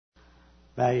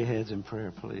Bow your heads in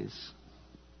prayer, please.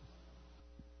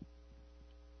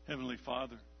 Heavenly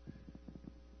Father,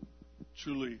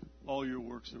 truly all your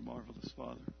works are marvelous,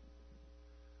 Father.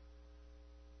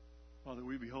 Father,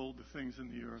 we behold the things in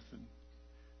the earth, and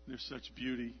there's such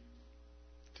beauty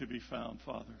to be found,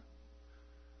 Father.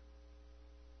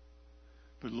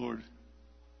 But Lord,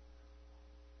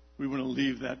 we want to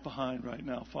leave that behind right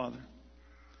now, Father.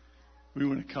 We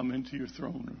want to come into your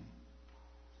throne room.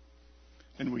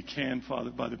 And we can, Father,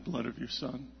 by the blood of your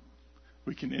Son.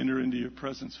 We can enter into your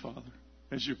presence, Father,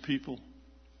 as your people,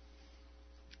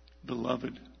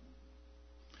 beloved.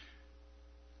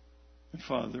 And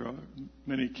Father, there are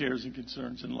many cares and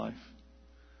concerns in life.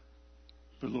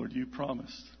 But Lord, you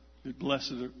promised that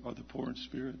blessed are the poor in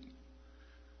spirit.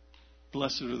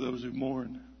 Blessed are those who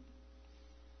mourn.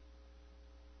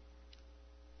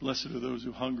 Blessed are those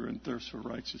who hunger and thirst for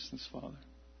righteousness, Father.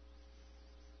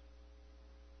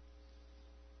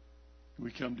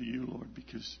 We come to you, Lord,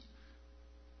 because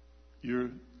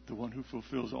you're the one who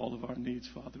fulfills all of our needs,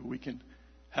 Father. We can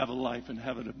have a life and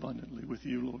have it abundantly with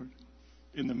you, Lord,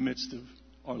 in the midst of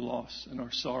our loss and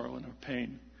our sorrow and our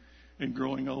pain and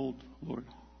growing old, Lord.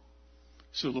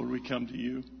 So, Lord, we come to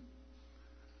you.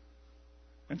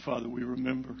 And, Father, we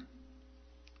remember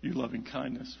your loving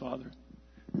kindness, Father.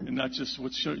 And not just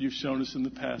what you've shown us in the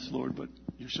past, Lord, but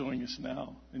you're showing us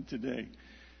now and today.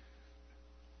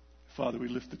 Father, we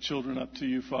lift the children up to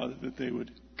you, Father, that they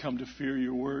would come to fear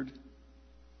your word,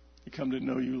 to come to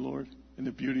know you, Lord, in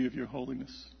the beauty of your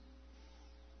holiness.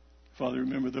 Father,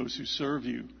 remember those who serve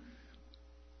you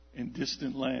in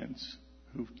distant lands,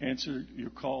 who've answered your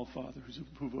call, Father,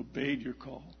 who've obeyed your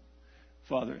call,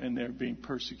 Father, and they're being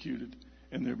persecuted,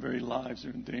 and their very lives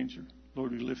are in danger.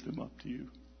 Lord, we lift them up to you,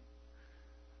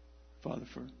 Father,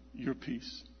 for your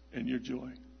peace and your joy.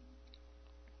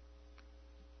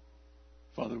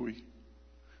 Father, we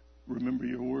remember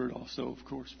your word also, of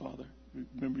course, Father. We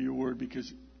remember your word because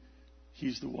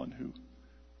he's the one who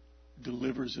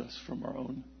delivers us from our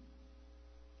own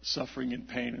suffering and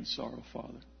pain and sorrow,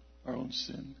 Father, our own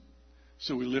sin.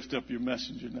 So we lift up your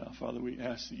messenger now, Father. We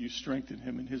ask that you strengthen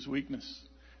him in his weakness,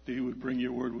 that he would bring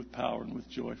your word with power and with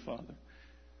joy, Father,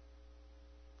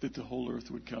 that the whole earth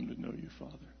would come to know you,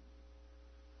 Father.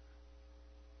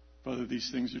 Father, these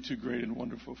things are too great and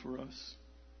wonderful for us.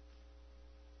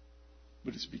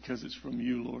 But it's because it's from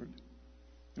you, Lord.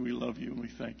 And we love you and we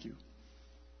thank you.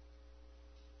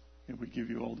 And we give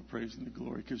you all the praise and the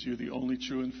glory because you're the only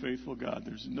true and faithful God.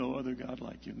 There's no other God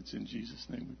like you. And it's in Jesus'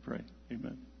 name we pray.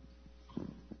 Amen.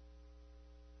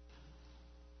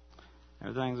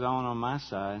 Everything's on my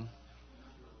side.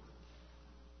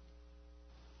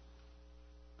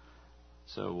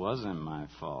 So it wasn't my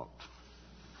fault.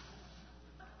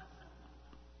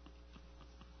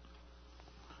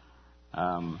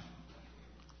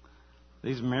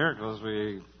 These miracles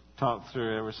we talked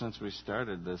through ever since we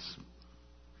started this,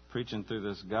 preaching through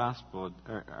this gospel,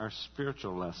 are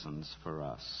spiritual lessons for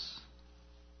us.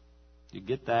 You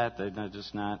get that? They're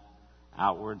just not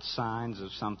outward signs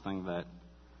of something that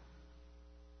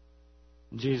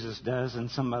Jesus does in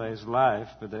somebody's life,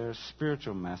 but there are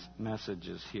spiritual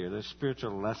messages here. There's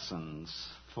spiritual lessons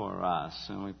for us,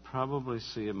 and we probably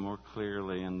see it more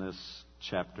clearly in this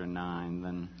chapter 9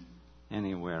 than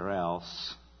anywhere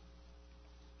else.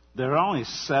 There are only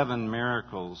 7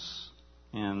 miracles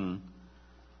in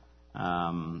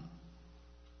the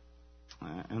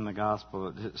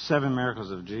gospel. 7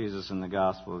 miracles of Jesus in the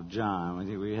Gospel of John.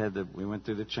 We went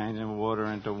through the changing of water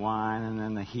into wine, and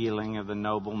then the healing of the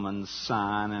nobleman's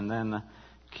son, and then the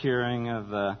curing of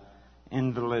the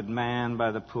invalid man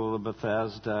by the pool of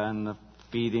Bethesda, and the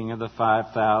feeding of the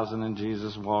 5,000, and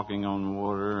Jesus walking on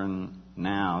water, and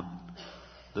now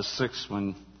the 6th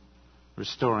one,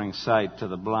 restoring sight to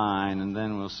the blind, and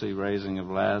then we'll see raising of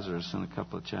Lazarus in a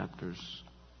couple of chapters.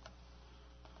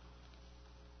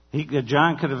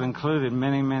 John could have included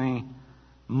many, many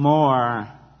more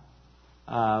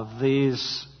of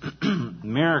these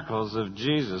miracles of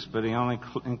Jesus, but he only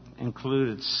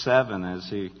included 7 as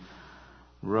he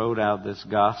wrote out this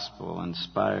gospel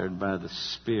inspired by the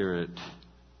Spirit.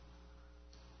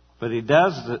 But he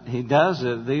does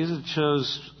it. These are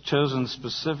chosen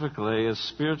specifically as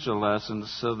spiritual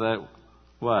lessons so that,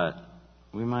 what?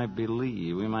 We might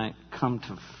believe. We might come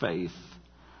to faith.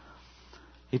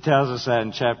 He tells us that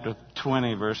in chapter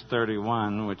 20, verse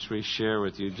 31, which we share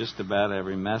with you just about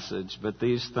every message. But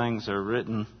these things are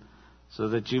written so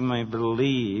that you may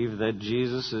believe that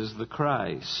Jesus is the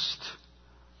Christ,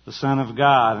 the Son of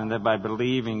God, and that by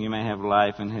believing you may have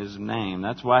life in His name.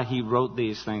 That's why He wrote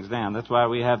these things down. That's why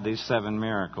we have these 7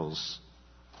 miracles.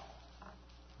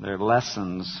 They're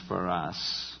lessons for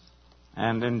us.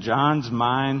 And in John's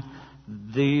mind,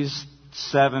 these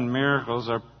 7 miracles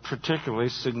are particularly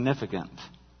significant.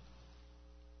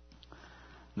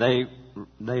 They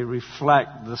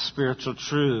reflect the spiritual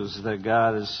truths that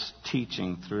God is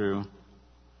teaching through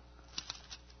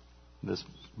this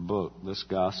book, this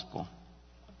gospel.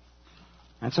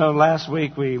 And so last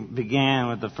week we began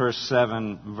with the first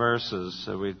 7 verses.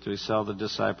 So we saw the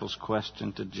disciples'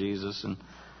 question to Jesus, and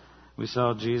we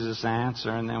saw Jesus' answer,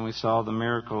 and then we saw the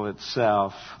miracle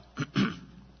itself.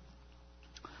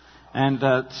 And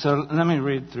so let me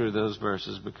read through those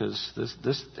verses, because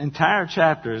this entire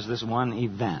chapter is this one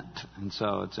event. And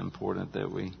so it's important that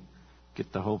we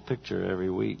get the whole picture every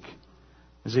week.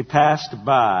 As he passed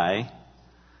by,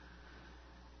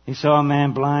 he saw a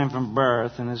man blind from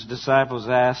birth, and his disciples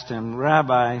asked him,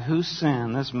 "Rabbi, who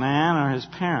sinned, this man or his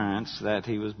parents, that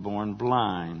he was born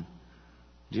blind?"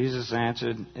 Jesus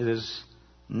answered, "It is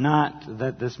not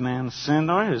that this man sinned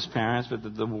or his parents, but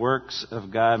that the works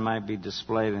of God might be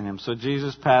displayed in him." So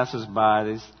Jesus passes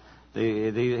by.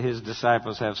 His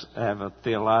disciples have a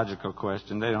theological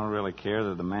question. They don't really care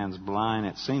that the man's blind,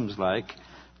 it seems like.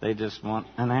 They just want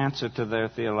an answer to their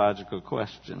theological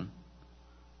question.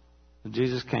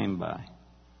 Jesus came by.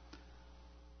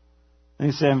 And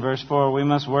he said in verse 4, "We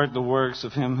must work the works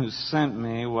of him who sent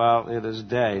me while it is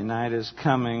day. Night is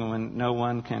coming when no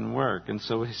one can work." And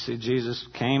so we see Jesus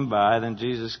came by, then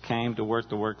Jesus came to work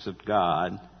the works of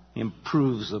God. He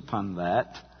improves upon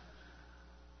that.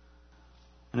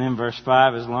 And in verse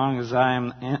 5, "As long as I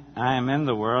am in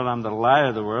the world, I'm the light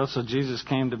of the world." So Jesus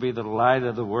came to be the light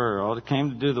of the world. He came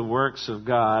to do the works of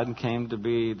God and came to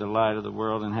be the light of the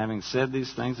world. And having said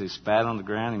these things, he spat on the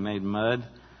ground. He made mud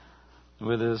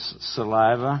with his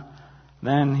saliva.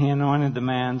 Then he anointed the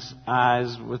man's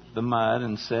eyes with the mud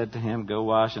and said to him, "Go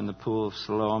wash in the pool of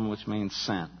Siloam," which means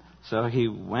sent. So he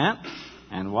went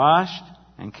and washed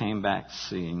and came back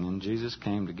seeing. And Jesus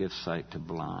came to give sight to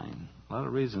blind. A lot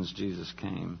of reasons Jesus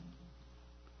came.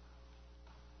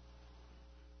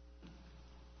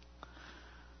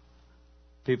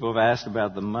 People have asked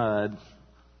about the mud.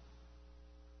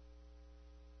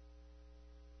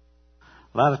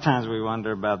 A lot of times we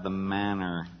wonder about the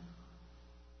manner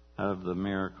of the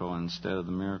miracle instead of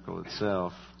the miracle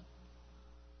itself.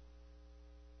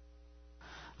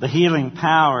 The healing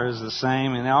power is the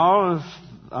same, and all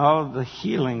of the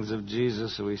healings of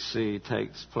Jesus we see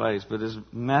takes place, but his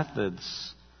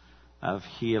methods of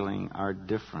healing are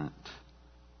different.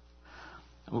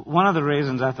 One of the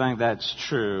reasons I think that's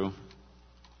true,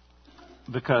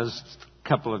 because a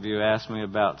couple of you asked me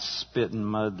about spit and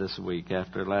mud this week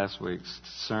after last week's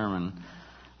sermon.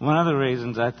 One of the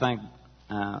reasons I think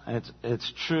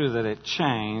it's true that it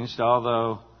changed,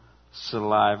 although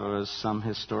saliva was some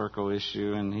historical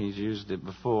issue and he's used it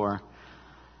before.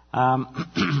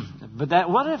 But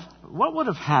what would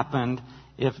have happened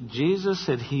if Jesus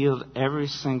had healed every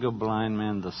single blind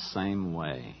man the same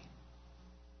way?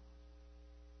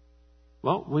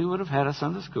 Well, we would have had a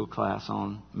Sunday school class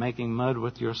on making mud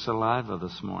with your saliva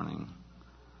this morning.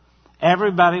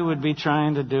 Everybody would be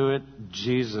trying to do it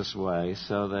Jesus' way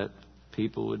so that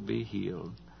people would be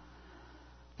healed.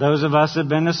 Those of us that have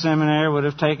been to seminary would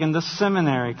have taken the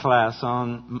seminary class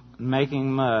on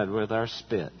making mud with our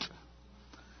spit.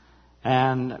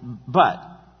 But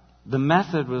the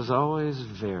method was always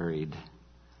varied.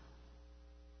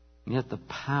 Yet the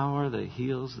power that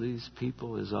heals these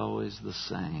people is always the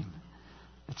same.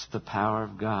 It's the power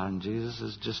of God. And Jesus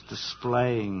is just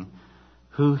displaying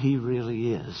who he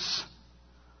really is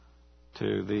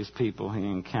to these people he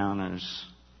encounters.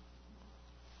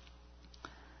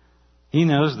 He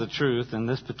knows the truth in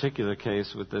this particular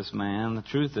case with this man. The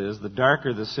truth is, the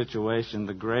darker the situation,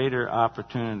 the greater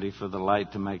opportunity for the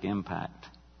light to make impact.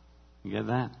 You get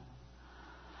that?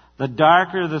 The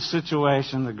darker the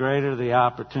situation, the greater the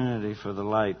opportunity for the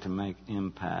light to make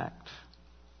impact.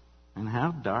 And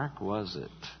how dark was it?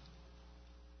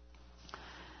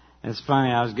 It's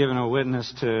funny, I was giving a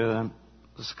witness to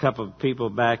a couple of people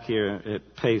back here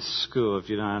at Pace School. If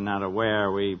you're not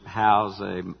aware, we house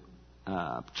a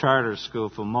charter school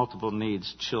for multiple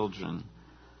needs children.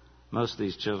 Most of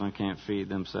these children can't feed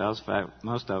themselves. In fact,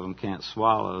 most of them can't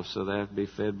swallow, so they have to be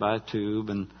fed by a tube,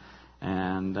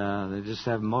 and they just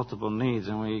have multiple needs.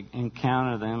 And we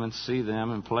encounter them and see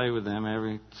them and play with them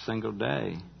every single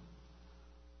day.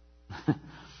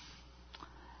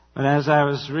 But as I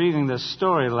was reading this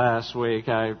story last week,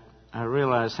 I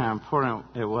realized how important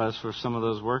it was for some of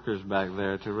those workers back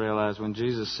there to realize when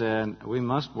Jesus said, "We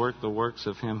must work the works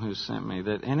of him who sent me,"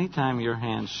 that anytime your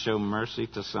hands show mercy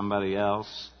to somebody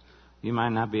else, you might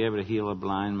not be able to heal a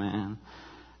blind man,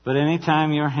 But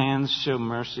anytime your hands show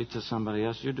mercy to somebody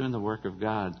else, you're doing the work of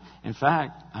God. In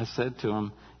fact, I said to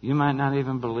him, you might not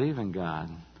even believe in God.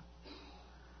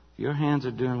 Your hands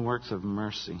are doing works of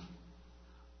mercy.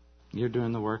 You're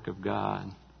doing the work of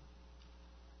God.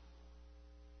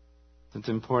 It's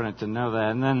important to know that.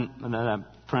 And then the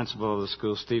principal of the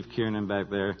school, Steve Kiernan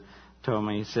back there, told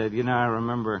me, he said, I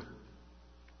remember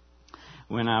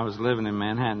when I was living in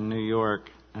Manhattan, New York,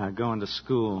 going to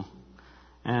school,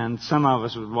 and some of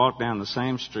us would walk down the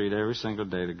same street every single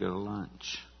day to go to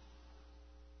lunch.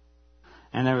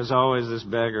 And there was always this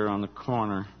beggar on the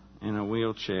corner in a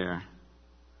wheelchair.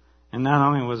 And not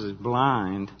only was he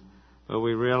blind, but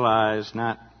we realized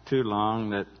not too long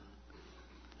that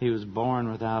he was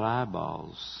born without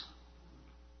eyeballs.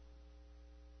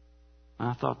 And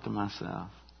I thought to myself,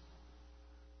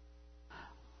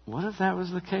 what if that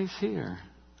was the case here?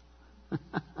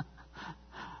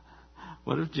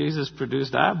 What if Jesus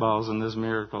produced eyeballs in this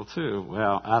miracle too?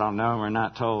 Well, I don't know. We're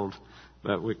not told.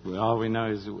 But all we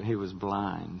know is he was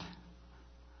blind.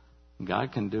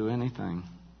 God can do anything.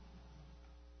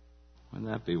 Wouldn't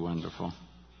that be wonderful?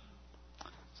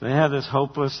 So they have this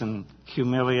hopeless and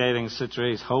humiliating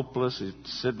situation. He's hopeless. He's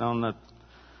sitting on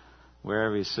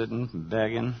wherever he's sitting,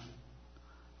 begging.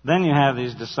 Then you have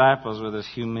these disciples with this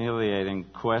humiliating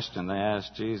question. They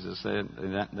ask Jesus.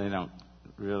 They don't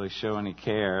really show any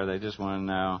care. They just want to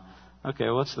know, okay,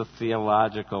 what's the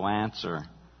theological answer?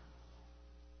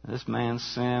 This man's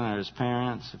sin or his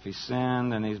parents? If he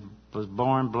sinned and he was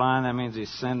born blind, that means he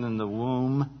sinned in the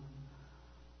womb.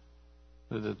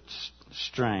 It's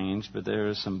strange, but there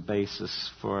is some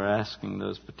basis for asking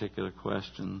those particular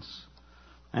questions.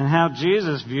 And how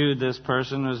Jesus viewed this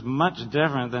person was much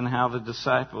different than how the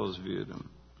disciples viewed him.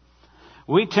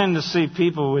 We tend to see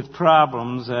people with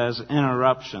problems as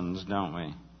interruptions, don't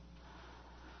we?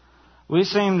 We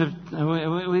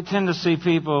tend to see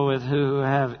people who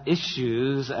have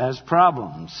issues as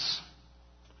problems.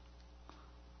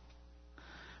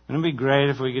 Wouldn't it be great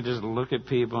if we could just look at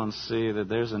people and see that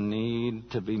there's a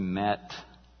need to be met?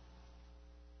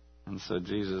 And so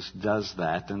Jesus does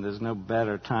that, and there's no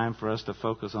better time for us to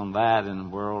focus on that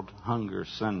in World Hunger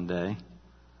Sunday.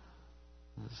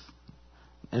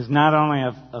 It's not only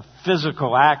a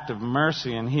physical act of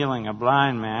mercy in healing a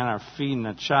blind man or feeding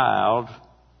a child.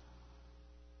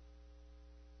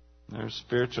 There are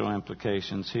spiritual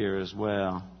implications here as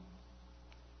well.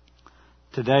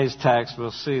 Today's text,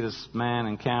 we'll see this man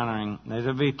encountering,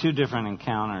 there'll be two different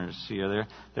encounters here.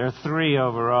 There are three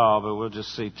overall, but we'll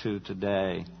just see two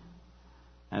today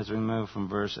as we move from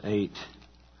verse 8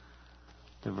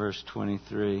 to verse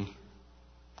 23.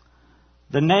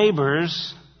 The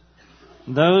neighbors,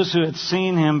 those who had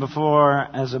seen him before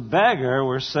as a beggar,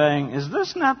 were saying, "Is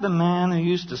this not the man who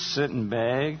used to sit and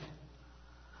beg?"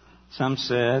 Some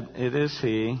said, "It is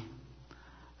he."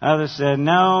 Others said,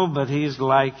 "No, but he's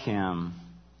like him."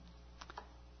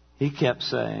 He kept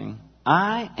saying,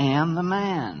 "I am the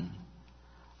man."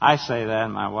 I say that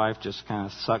and my wife just kind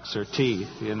of sucks her teeth,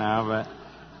 but...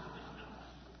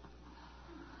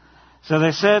 So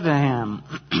they said to him,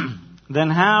 "Then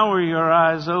how were your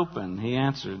eyes open?" He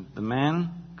answered, "The man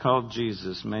called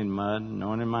Jesus made mud,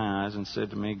 anointed my eyes, and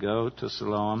said to me, 'Go to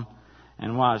Siloam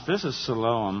and wash.'" This is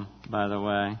Siloam, by the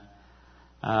way.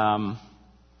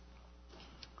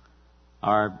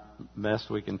 Our best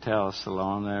we can tell is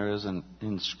Siloam. There is an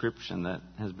inscription that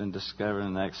has been discovered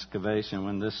in the excavation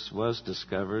when this was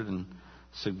discovered and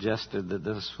suggested that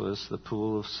this was the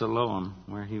pool of Siloam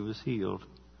where he was healed.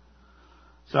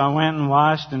 So I went and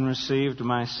washed and received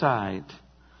my sight.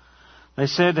 They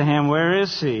said to him, "Where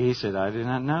is he?" He said, "I do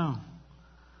not know."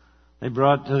 They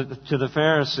brought to the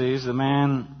Pharisees the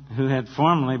man who had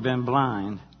formerly been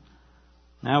blind.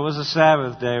 Now it was a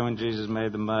Sabbath day when Jesus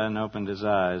made the mud and opened his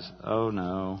eyes. Oh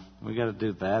no, we got to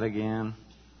do that again.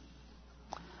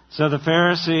 So the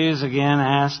Pharisees again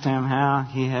asked him how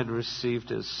he had received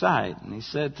his sight. And he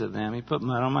said to them, "He put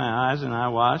mud on my eyes and I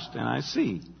washed and I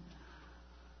see."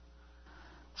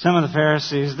 Some of the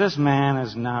Pharisees, "This man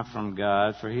is not from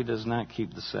God, for he does not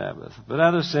keep the Sabbath." But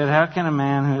others said, "How can a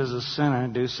man who is a sinner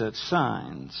do such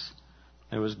signs?"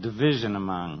 There was division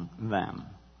among them.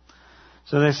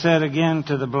 So they said again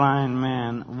to the blind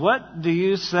man, "What do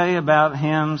you say about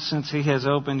him since he has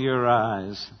opened your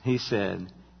eyes?" He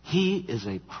said, "He is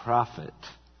a prophet."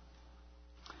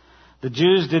 The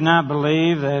Jews did not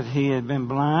believe that he had been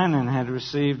blind and had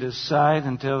received his sight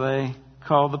until they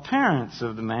called the parents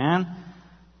of the man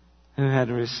who had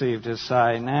received his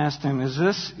sight and asked him, "Is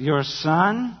this your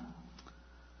son,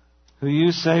 who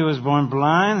you say was born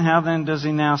blind? How then does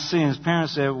he now see?" And his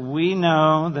parents said, "We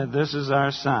know that this is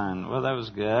our son." Well, that was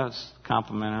good. That was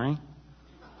complimentary.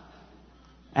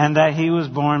 and that he was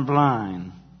born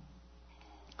blind.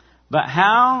 But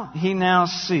how he now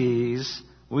sees,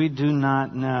 we do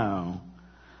not know,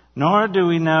 nor do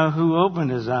we know who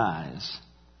opened his eyes.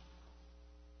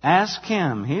 Ask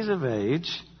him. He's of age.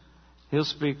 He'll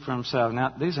speak for himself.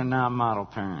 Now, these are not model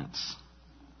parents.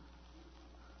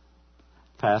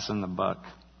 Passing the buck.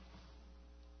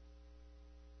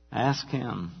 Ask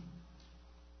him.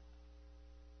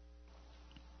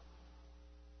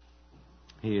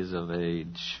 He is of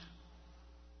age.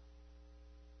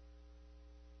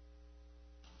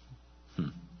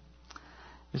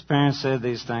 His parents said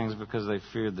these things because they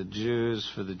feared the Jews.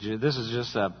 For the Jews, this is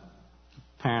just a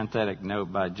parenthetic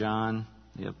note by John,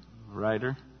 the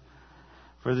writer.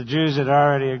 For the Jews had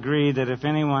already agreed that if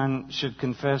anyone should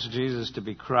confess Jesus to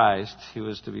be Christ, he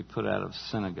was to be put out of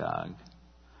synagogue.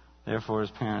 Therefore,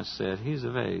 his parents said, "He's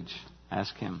of age.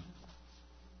 Ask him."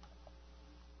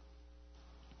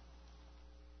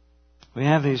 We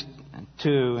have these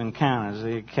two encounters.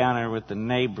 The encounter with the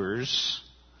neighbors,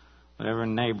 whatever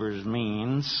neighbors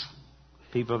means,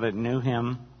 people that knew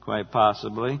him, quite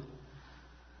possibly.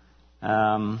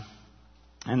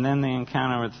 And then the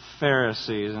encounter with the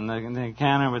Pharisees. And the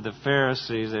encounter with the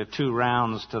Pharisees, there are two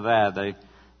rounds to that.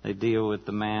 They deal with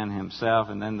the man himself,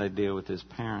 and then they deal with his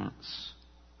parents.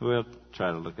 We'll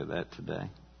try to look at that today.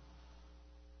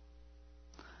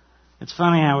 It's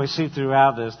funny how we see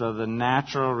throughout this, though, the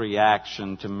natural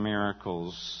reaction to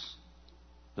miracles,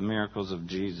 the miracles of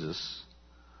Jesus,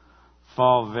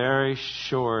 fall very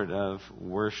short of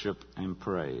worship and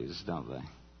praise, don't they?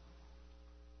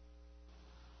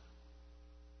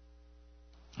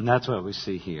 And that's what we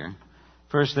see here.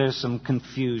 First, there's some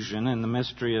confusion in the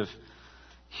mystery of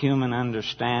human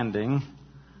understanding.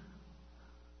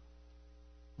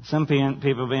 Some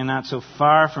people being not so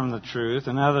far from the truth,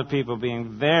 and other people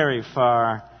being very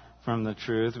far from the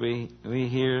truth. We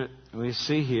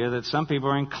see here that some people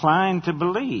are inclined to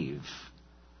believe.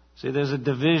 See, there's a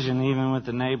division even with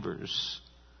the neighbors.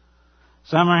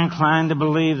 Some are inclined to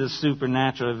believe the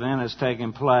supernatural event has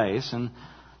taken place, and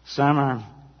some are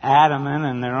adamant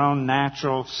in their own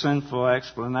natural sinful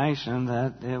explanation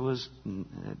that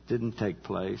it didn't take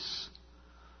place.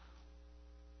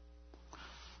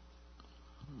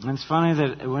 And it's funny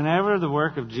that whenever the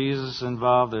work of Jesus is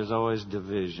involved, there's always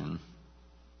division,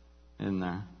 isn't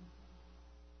there?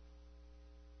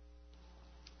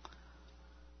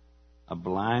 A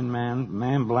blind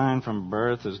man blind from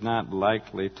birth, is not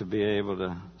likely to be able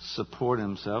to support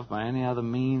himself by any other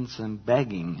means than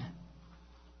begging.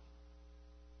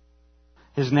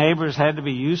 His neighbors had to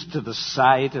be used to the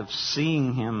sight of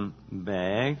seeing him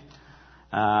beg.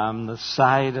 The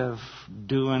sight of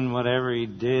doing whatever he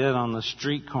did on the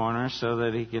street corner so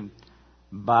that he could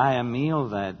buy a meal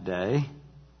that day.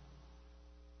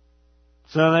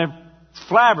 So they're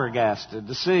flabbergasted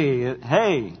to see,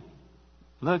 hey,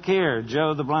 look here,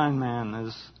 Joe the blind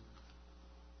man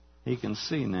he can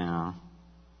see now.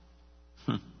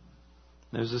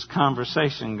 There's this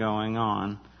conversation going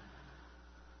on.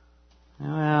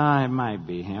 Well, it might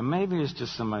be him. Maybe it's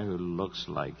just somebody who looks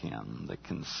like him that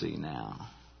can see now.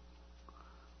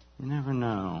 You never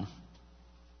know.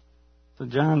 So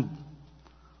John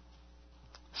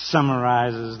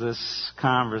summarizes this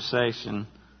conversation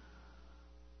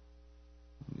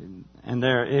and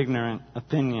their ignorant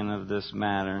opinion of this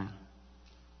matter.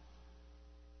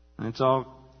 And it's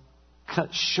all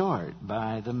cut short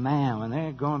by the man when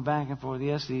they're going back and forth.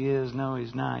 Yes, he is. No,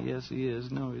 he's not. Yes, he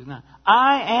is. No, he's not.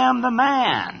 I am the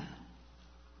man.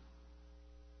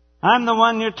 I'm the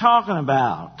one you're talking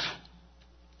about.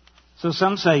 So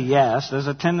some say yes. There's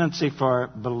a tendency for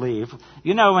belief.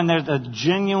 You know, when there's a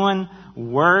genuine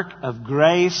work of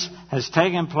grace has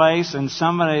taken place in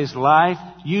somebody's life,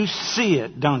 you see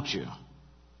it, don't you?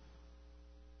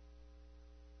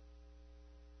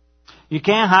 You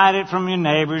can't hide it from your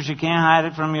neighbors. You can't hide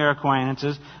it from your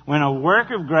acquaintances. When a work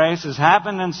of grace has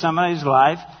happened in somebody's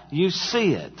life, you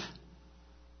see it.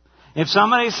 If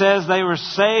somebody says they were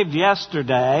saved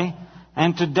yesterday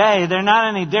and today they're not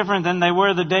any different than they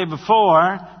were the day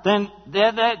before, then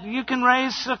that you can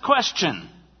raise a question.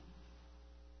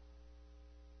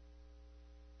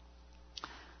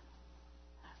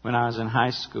 When I was in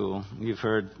high school, you've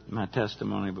heard my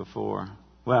testimony before.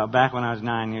 Well, back when I was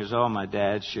 9 years old, my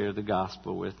dad shared the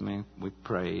gospel with me. We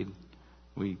prayed.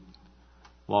 We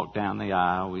walked down the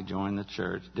aisle. We joined the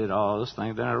church. Did all those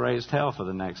things. Then I raised hell for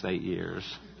the next 8 years.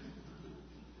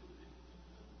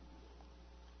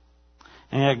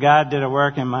 And yet God did a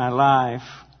work in my life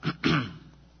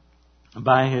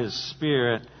by His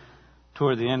Spirit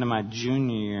toward the end of my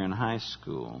junior year in high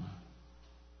school.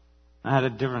 I had a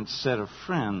different set of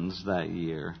friends that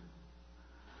year.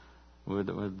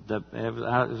 It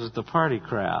was the party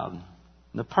crowd.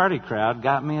 The party crowd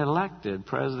got me elected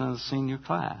president of the senior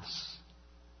class.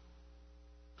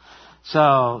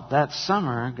 So that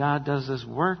summer, God does this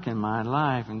work in my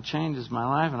life and changes my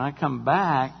life. And I come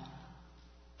back,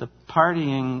 the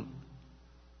partying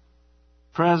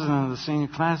president of the senior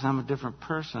class, I'm a different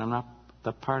person. I'm not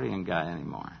the partying guy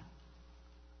anymore.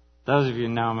 Those of you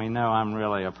who know me know I'm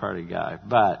really a party guy.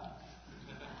 But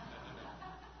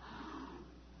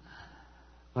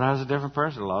I was a different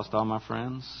person. Lost all my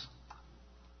friends.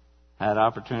 Had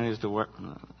opportunities to work,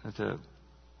 to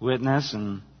witness,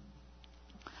 and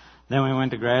then we went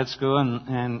to grad school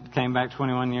and came back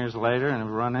 21 years later and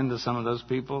have run into some of those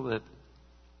people that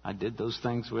I did those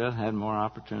things with, had more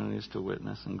opportunities to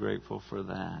witness, and grateful for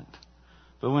that.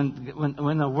 But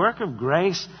when the work of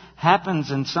grace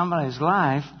happens in somebody's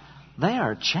life, they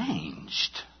are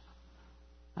changed.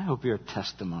 I hope you're a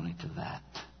testimony to that.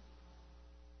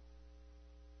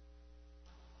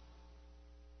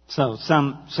 So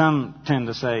some tend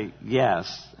to say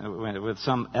yes with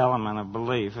some element of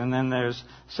belief. And then there's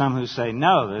some who say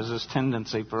no. There's this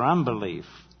tendency for unbelief.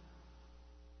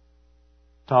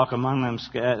 Talk among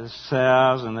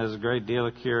themselves, and there's a great deal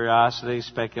of curiosity,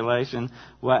 speculation.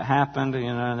 What happened?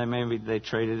 Maybe they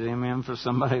traded him in for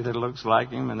somebody that looks like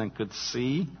him and then could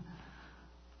see.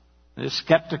 They're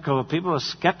skeptical. People are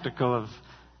skeptical of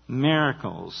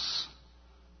miracles.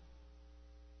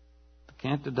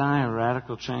 Can't deny a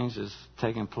radical change is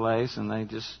taking place, and they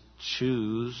just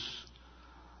choose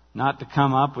not to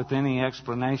come up with any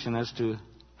explanation as to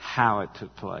how it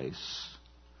took place.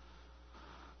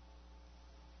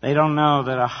 They don't know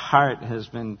that a heart has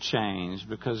been changed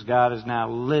because God is now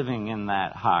living in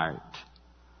that heart.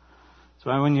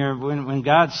 So when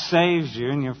God saves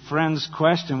you and your friends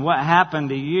question what happened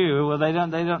to you, well, they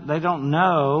don't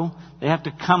know. They have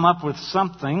to come up with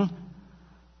something.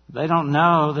 They don't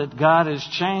know that God has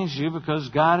changed you because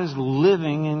God is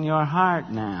living in your heart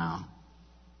now.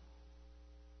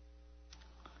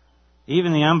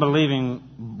 Even the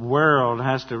unbelieving world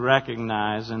has to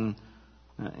recognize and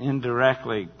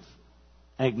indirectly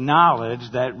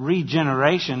acknowledge that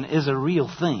regeneration is a real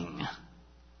thing.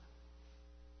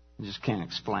 You just can't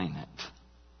explain it.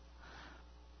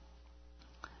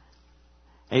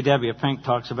 A.W. Pink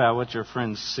talks about what your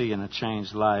friends see in a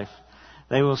changed life.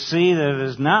 They will see that it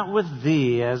is not with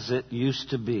thee as it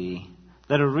used to be,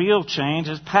 that a real change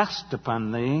has passed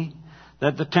upon thee,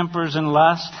 that the tempers and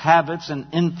lust, habits and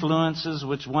influences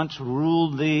which once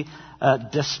ruled thee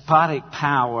despotic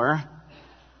power,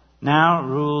 now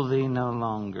rule thee no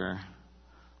longer.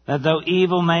 That though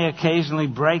evil may occasionally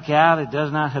break out, it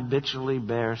does not habitually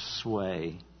bear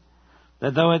sway.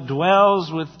 That though it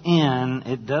dwells within,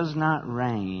 it does not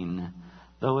reign.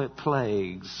 Though it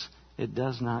plagues, it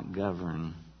does not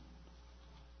govern.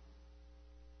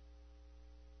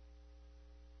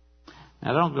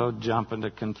 Now, don't go jumping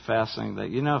to confessing that,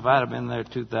 if I'd have been there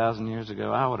 2,000 years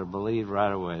ago, I would have believed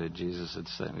right away that Jesus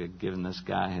had given this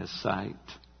guy his sight.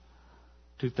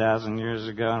 2,000 years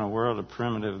ago, in a world of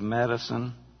primitive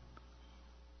medicine,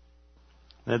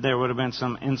 that there would have been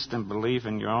some instant belief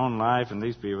in your own life, and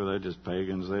these people, they're just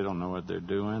pagans, they don't know what they're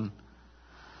doing.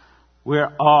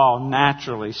 We're all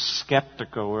naturally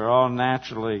skeptical. We're all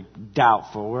naturally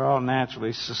doubtful. We're all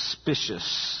naturally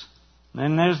suspicious.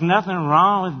 And there's nothing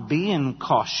wrong with being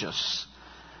cautious.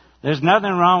 There's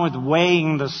nothing wrong with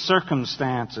weighing the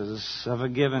circumstances of a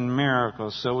given miracle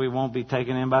so we won't be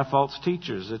taken in by false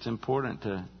teachers. It's important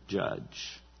to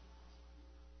judge.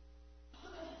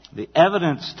 The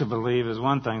evidence to believe is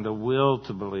one thing. The will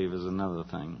to believe is another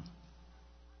thing.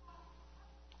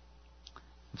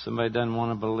 If somebody doesn't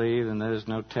want to believe, then there's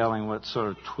no telling what sort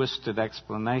of twisted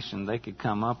explanation they could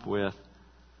come up with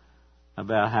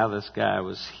about how this guy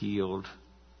was healed.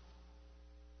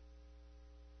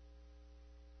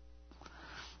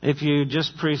 If you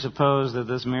just presuppose that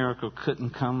this miracle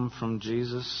couldn't come from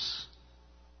Jesus,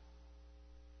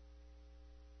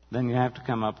 then you have to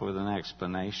come up with an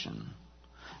explanation.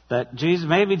 That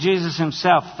maybe Jesus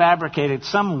himself fabricated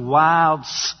some wild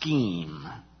scheme.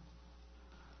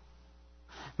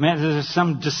 There's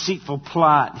some deceitful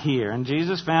plot here. And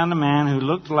Jesus found a man who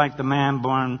looked like the man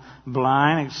born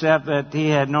blind, except that he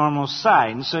had normal sight.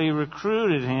 And so he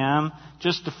recruited him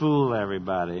just to fool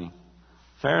everybody.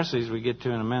 Pharisees, we get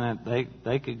to in a minute,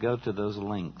 they could go to those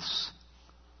lengths.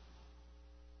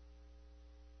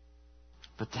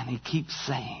 But then he keeps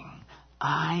saying,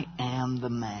 I am the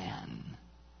man.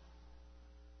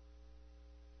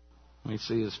 We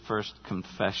see his first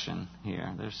confession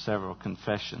here. There's several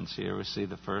confessions here. We see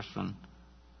the first one.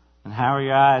 And how are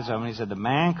your eyes open? He said, the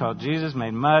man called Jesus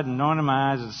made mud and anointed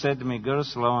my eyes and said to me, go to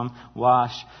Siloam,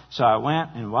 wash. So I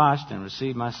went and washed and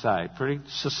received my sight. Pretty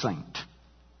succinct.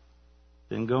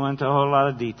 Didn't go into a whole lot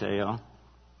of detail.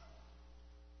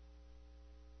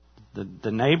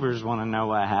 The neighbors want to know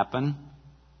what happened.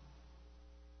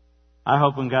 I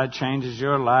hope when God changes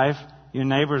your life, your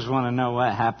neighbors want to know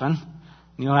what happened.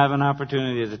 You'll have an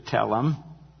opportunity to tell them.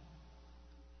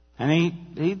 And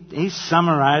he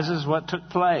summarizes what took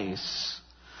place.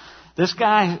 This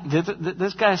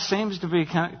guy seems to be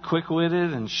kind of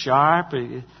quick-witted and sharp.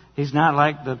 He's not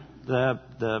like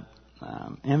the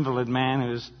invalid man who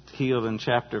was healed in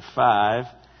chapter 5.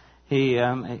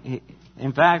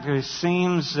 In fact, it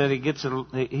seems that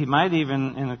he might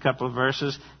even, in a couple of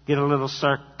verses, get a little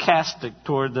sarcastic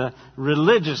toward the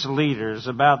religious leaders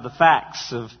about the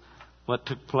facts of what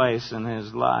took place in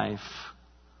his life.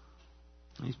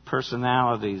 These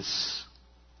personalities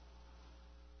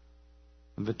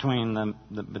between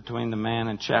the man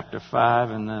in chapter 5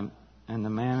 and the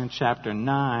man in chapter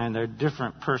 9, they're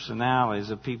different personalities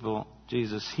of people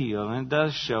Jesus healed. And it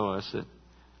does show us that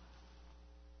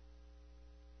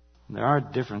there are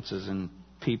differences in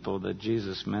people that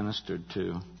Jesus ministered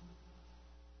to.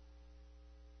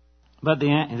 But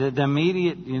the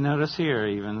immediate, you notice here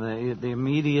even, the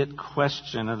immediate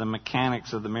question of the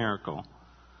mechanics of the miracle.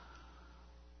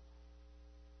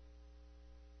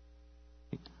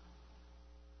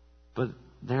 But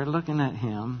they're looking at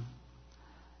him,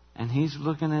 and he's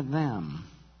looking at them.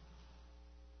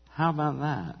 How about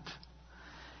that?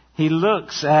 He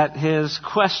looks at his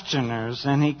questioners,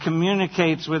 and he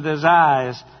communicates with his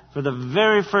eyes for the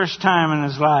very first time in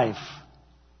his life.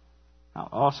 How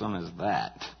awesome is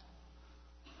that?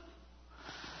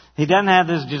 He doesn't have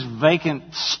this just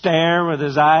vacant stare with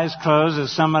his eyes closed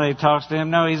as somebody talks to him.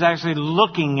 No, he's actually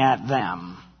looking at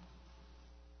them.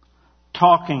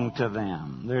 Talking to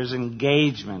them. There's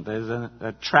engagement. There's an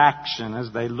attraction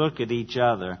as they look at each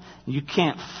other. You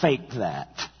can't fake that.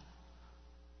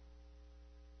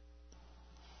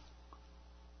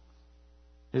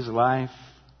 His life,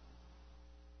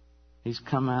 he's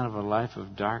come out of a life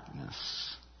of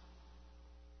darkness.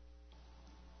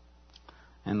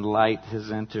 And light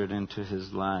has entered into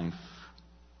his life.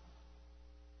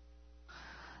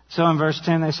 So in verse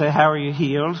 10 they say, how are you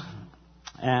healed?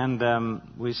 And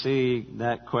we see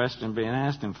that question being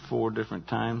asked in 4 different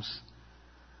times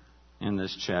in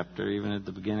this chapter, even at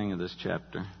the beginning of this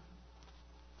chapter.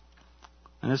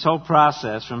 And this whole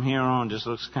process from here on just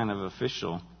looks kind of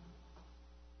official.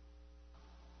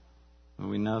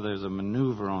 We know there's a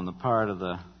maneuver on the part of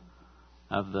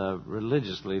the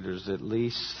religious leaders. At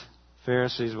least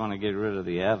Pharisees want to get rid of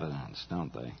the evidence,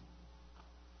 don't they?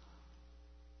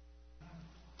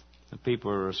 The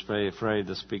people are afraid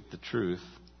to speak the truth.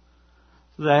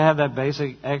 So they have that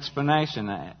basic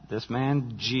explanation. This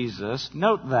man, Jesus,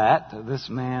 note that this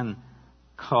man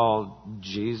called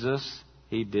Jesus,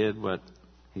 he did what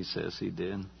he says he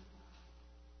did.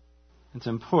 It's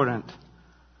important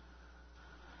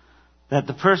that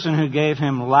the person who gave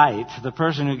him light, the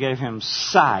person who gave him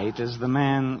sight, is the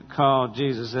man called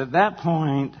Jesus. At that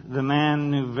point, the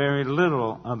man knew very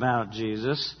little about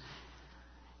Jesus.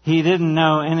 He didn't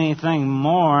know anything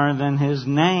more than his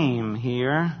name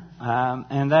here,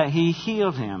 and that he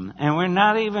healed him. And we're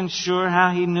not even sure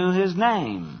how he knew his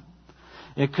name.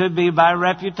 It could be by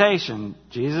reputation.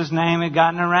 Jesus' name had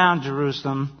gotten around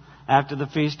Jerusalem after the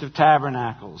Feast of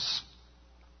Tabernacles.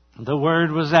 The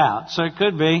word was out. So it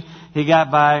could be he got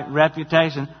by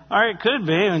reputation. Or it could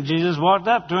be when Jesus walked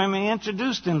up to him, he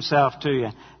introduced himself to you.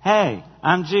 Hey,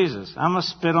 I'm Jesus. I'm going to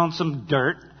spit on some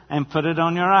dirt and put it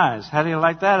on your eyes. How do you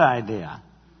like that idea?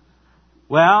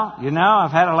 Well,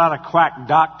 I've had a lot of quack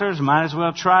doctors. Might as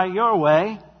well try your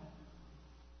way.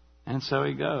 And so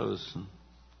he goes.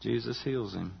 Jesus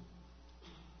heals him.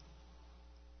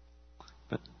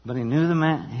 But he knew the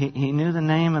man. He knew the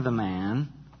name of the man.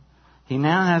 He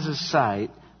now has his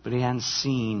sight, but he hadn't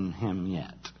seen him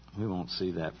yet. We won't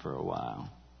see that for a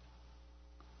while.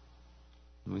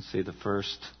 We see the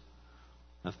first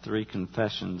of 3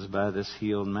 confessions by this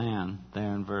healed man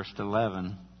there in verse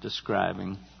 11,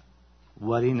 describing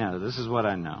what he knows. This is what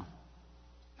I know.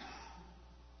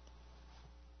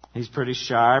 He's pretty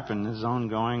sharp, and his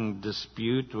ongoing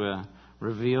dispute will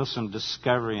reveal some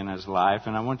discovery in his life,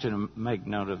 and I want you to make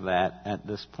note of that at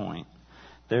this point.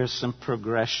 There's some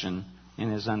progression in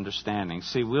his understanding.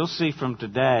 See, we'll see from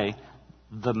today,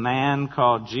 the man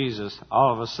called Jesus,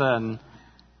 all of a sudden,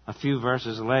 a few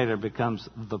verses later, becomes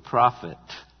the prophet.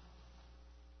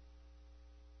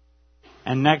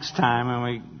 And next time, when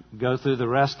we go through the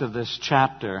rest of this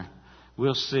chapter,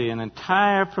 we'll see an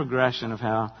entire progression of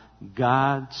how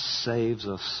God saves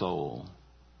a soul.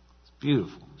 It's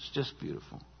beautiful. It's just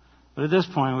beautiful. But at this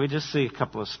point, we just see a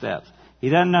couple of steps. He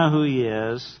doesn't know who he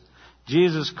is.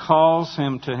 Jesus calls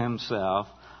him to himself.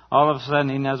 All of a sudden,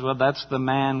 he knows, well, that's the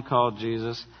man called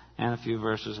Jesus. And a few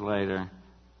verses later,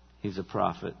 he's a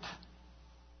prophet.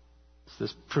 It's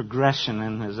this progression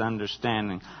in his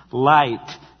understanding. Light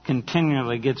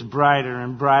continually gets brighter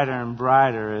and brighter and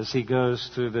brighter as he goes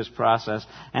through this process,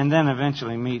 and then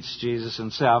eventually meets Jesus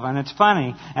himself. And it's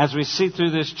funny, as we see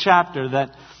through this chapter,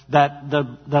 that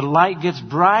the light gets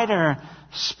brighter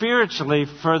spiritually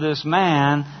for this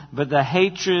man, but the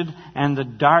hatred and the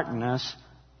darkness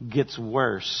gets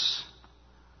worse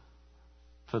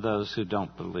for those who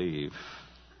don't believe.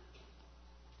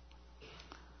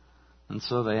 And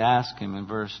so they ask him in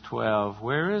verse 12,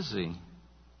 where is he?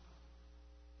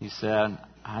 He said,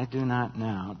 I do not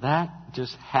know. That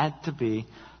just had to be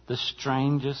the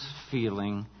strangest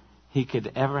feeling he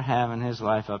could ever have in his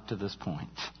life up to this point.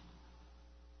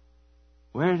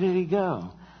 Where did he go?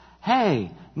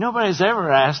 Hey, nobody's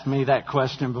ever asked me that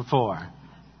question before.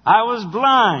 I was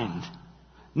blind.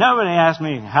 Nobody asked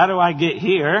me, how do I get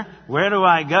here? Where do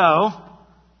I go?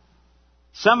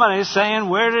 Somebody's saying,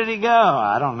 where did he go?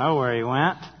 I don't know where he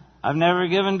went. I've never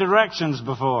given directions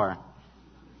before.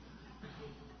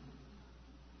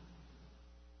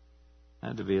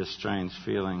 Had to be a strange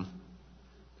feeling.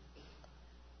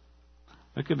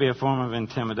 It could be a form of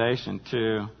intimidation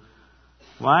too.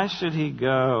 Why should he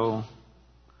go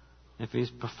if he's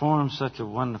performed such a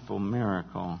wonderful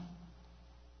miracle?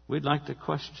 We'd like to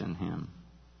question him.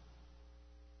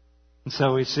 And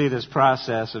so we see this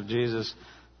process of Jesus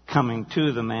coming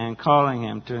to the man, calling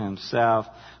him to himself,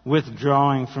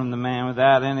 withdrawing from the man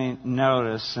without any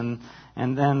notice. And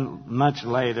then much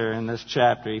later in this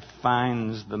chapter, he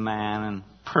finds the man and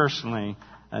personally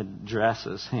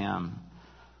addresses him.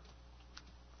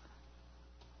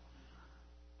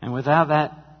 And without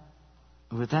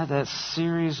that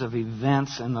series of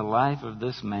events in the life of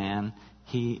this man,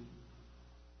 he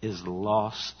is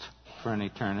lost for an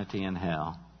eternity in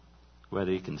hell,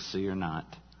 whether he can see or not.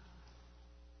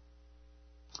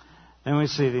 Then we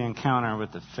see the encounter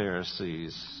with the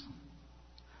Pharisees.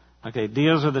 Okay,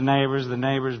 deals with the neighbors. The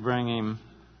neighbors bring him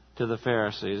to the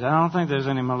Pharisees. I don't think there's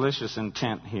any malicious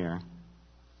intent here.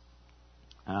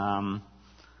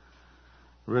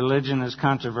 Religion is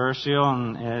controversial,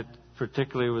 and it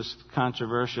particularly was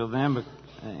controversial then,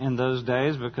 in those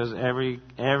days, because every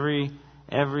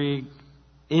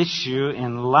issue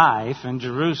in life in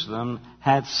Jerusalem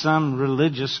had some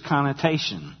religious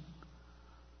connotation.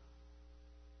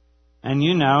 And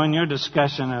you know, in your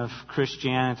discussion of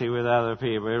Christianity with other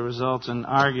people, it results in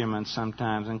arguments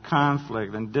sometimes, and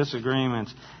conflict, and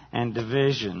disagreements, and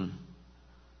division.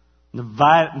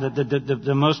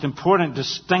 The most important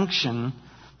distinction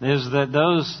is that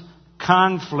those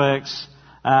conflicts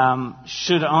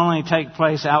should only take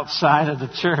place outside of the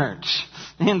church.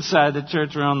 Inside the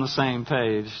church, we're on the same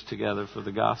page together for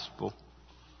the gospel.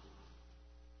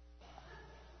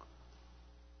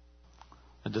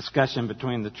 A discussion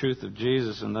between the truth of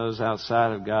Jesus and those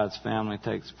outside of God's family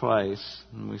takes place.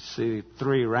 And we see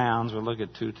 3 rounds. We'll look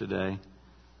at 2 today.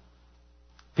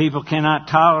 People cannot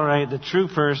tolerate the true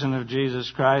person of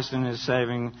Jesus Christ and His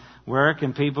saving work,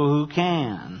 and people who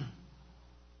can.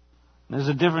 There's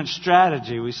a different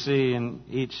strategy we see in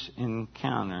each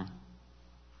encounter.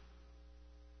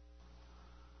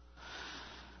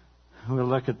 We'll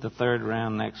look at the 3rd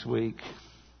round next week.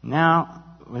 Now,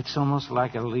 it's almost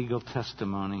like a legal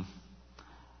testimony.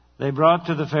 They brought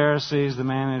to the Pharisees the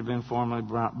man who had been formerly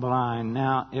blind.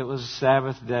 Now, it was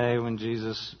Sabbath day when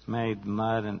Jesus made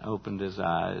mud and opened his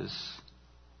eyes.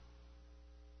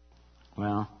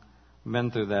 Well, we've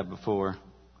been through that before.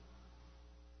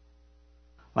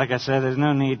 Like I said, there's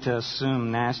no need to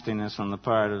assume nastiness on the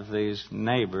part of these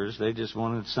neighbors. They just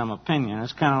wanted some opinion.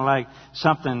 It's kind of like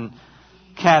something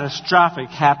catastrophic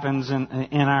happens in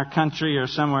our country or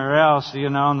somewhere else. You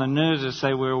know, on the news they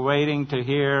say we're waiting to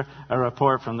hear a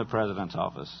report from the president's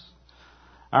office.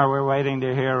 Or we're waiting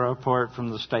to hear a report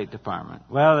from the State Department.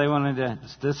 Well, they wanted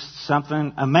to,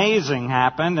 something amazing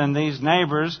happened, and these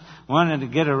neighbors wanted to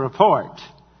get a report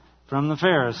from the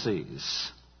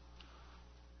Pharisees.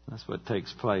 That's what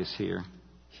takes place here.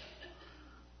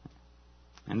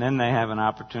 And then they have an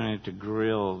opportunity to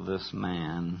grill this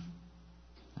man.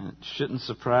 And it shouldn't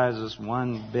surprise us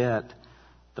one bit.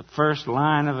 The first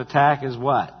line of attack is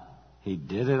what? He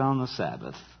did it on the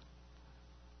Sabbath.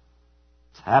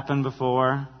 It's happened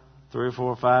before, 3 or 4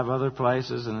 or 5 other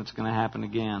places, and it's going to happen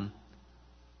again.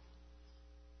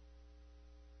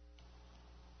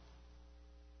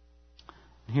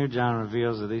 Here John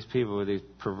reveals that these people with these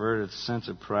perverted sense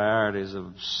of priorities,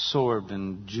 absorbed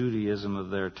in Judaism of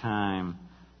their time.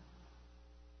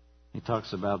 He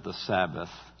talks about the Sabbath.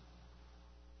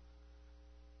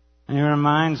 And he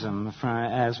reminds them,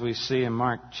 as we see in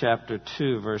Mark chapter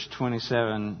 2, verse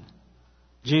 27,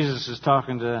 Jesus is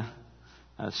talking to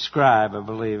a scribe, I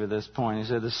believe, at this point. He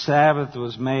said, the Sabbath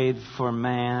was made for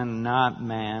man, not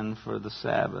man for the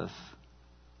Sabbath.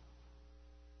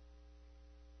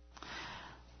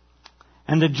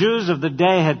 And the Jews of the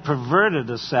day had perverted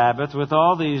the Sabbath with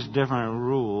all these different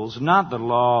rules, not the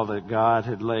law that God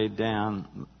had laid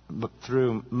down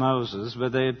through Moses,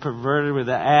 but they had perverted with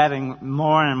adding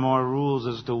more and more rules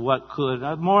as to what could,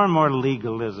 more and more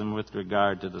legalism with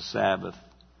regard to the Sabbath.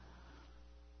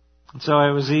 And so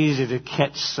it was easy to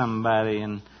catch somebody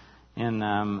in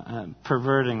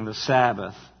perverting the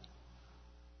Sabbath.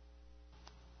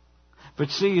 But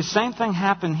see, the same thing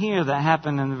happened here that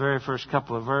happened in the very first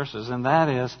couple of verses, and that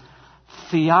is,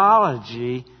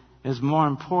 theology is more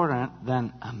important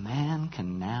than a man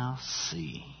can now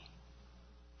see.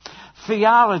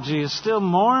 Theology is still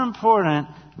more important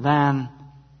than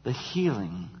the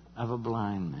healing of a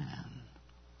blind man.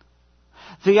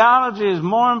 Theology is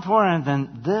more important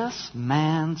than this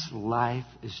man's life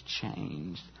is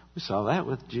changed. We saw that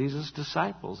with Jesus'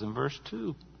 disciples in verse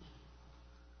 2.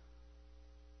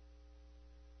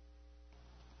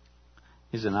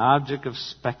 He's an object of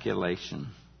speculation.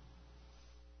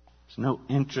 There's no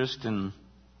interest in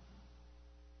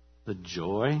the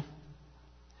joy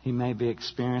he may be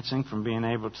experiencing from being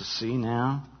able to see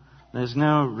now. There's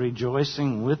no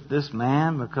rejoicing with this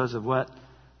man because of what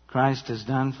Christ has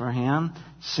done for him.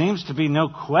 Seems to be no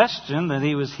question that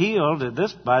he was healed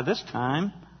by this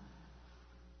time.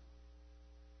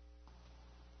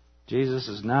 Jesus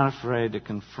is not afraid to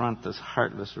confront this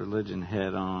heartless religion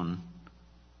head on.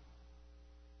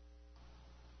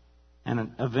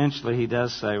 And eventually he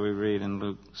does say, we read in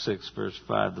Luke 6, verse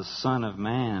 5, the Son of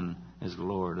Man is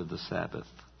Lord of the Sabbath.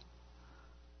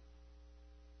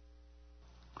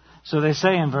 So they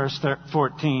say in verse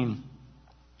 14,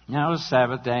 now it was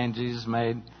Sabbath day, and Jesus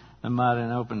made the mud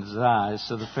and opened his eyes.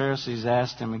 So the Pharisees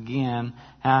asked him again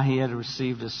how he had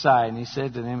received his sight. And he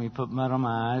said to them, he put mud on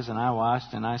my eyes, and I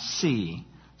washed, and I see.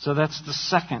 So that's the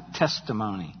second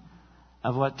testimony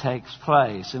of what takes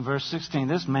place. In verse 16,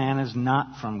 this man is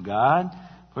not from God,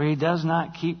 for he does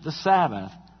not keep the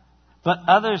Sabbath. But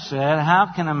others said,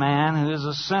 how can a man who is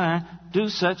a sinner do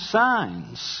such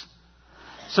signs?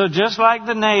 So just like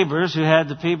the neighbors who had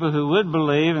the people who would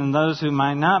believe and those who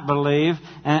might not believe,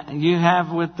 and you have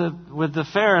with the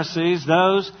Pharisees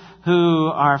those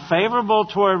who are favorable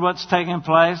toward what's taking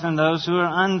place and those who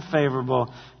are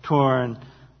unfavorable toward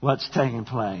what's taking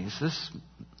place. This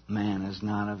man is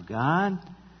not of God.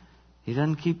 He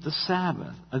doesn't keep the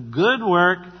Sabbath. A good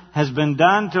work has been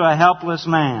done to a helpless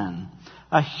man.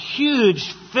 A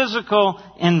huge physical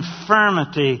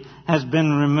infirmity has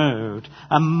been removed.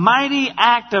 A mighty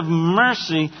act of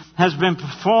mercy has been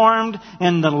performed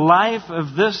in the life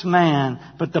of this man.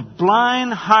 But the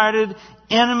blind-hearted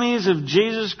enemies of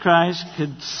Jesus Christ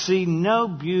could see no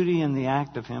beauty in the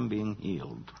act of him being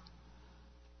healed.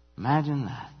 Imagine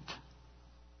that.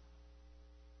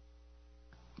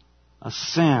 A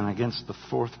sin against the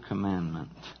fourth commandment.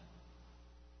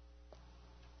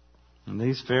 And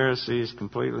these Pharisees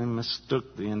completely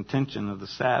mistook the intention of the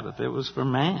Sabbath. It was for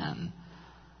man.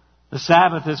 The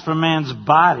Sabbath is for man's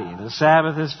body. The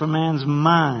Sabbath is for man's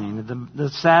mind. The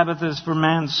Sabbath is for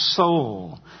man's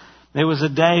soul. It was a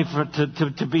day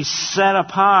to be set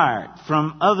apart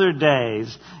from other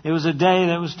days. It was a day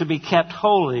that was to be kept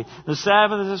holy. The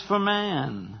Sabbath is for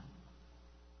man.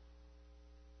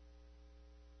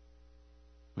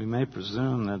 We may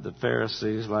presume that the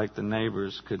Pharisees, like the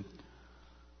neighbors, could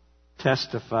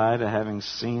testify to having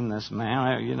seen this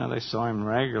man. You know, they saw him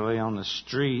regularly on the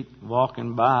street,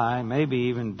 walking by, maybe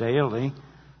even daily.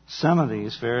 Some of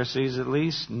these Pharisees at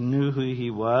least knew who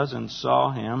he was and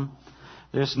saw him.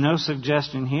 There's no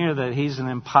suggestion here that he's an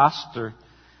imposter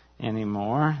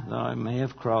anymore, though it may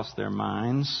have crossed their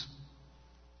minds.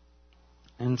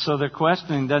 And so their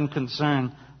questioning doesn't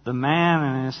concern the man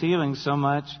and his healing so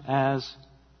much as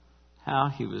how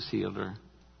he was healed. Or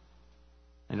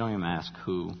they don't even ask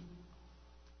who.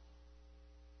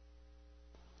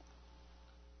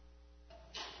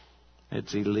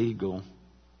 It's illegal.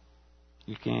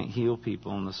 You can't heal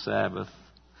people on the Sabbath.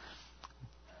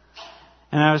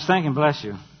 And I was thinking, bless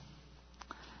you,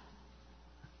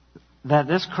 that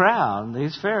this crowd,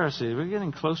 these Pharisees, we're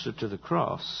getting closer to the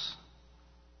cross.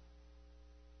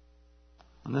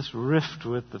 And this rift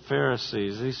with the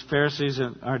Pharisees, these Pharisees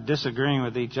are disagreeing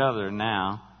with each other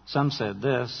now. Some said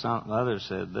this, some others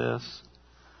said this.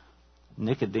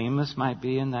 Nicodemus might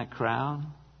be in that crowd.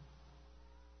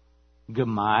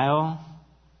 Gamaliel,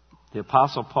 the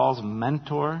Apostle Paul's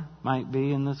mentor, might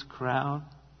be in this crowd.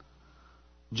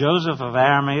 Joseph of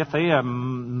Arimathea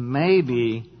may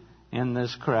be in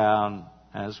this crowd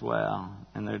as well.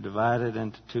 And they're divided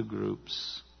into two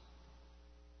groups.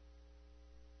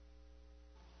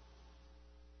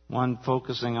 One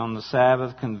focusing on the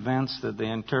Sabbath, convinced that the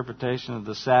interpretation of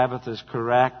the Sabbath is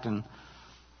correct and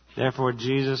therefore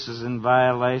Jesus is in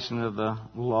violation of the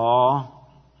law.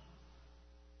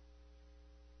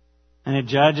 And it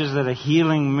judges that a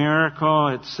healing miracle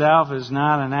itself is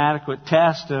not an adequate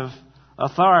test of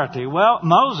authority. Well,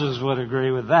 Moses would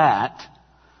agree with that.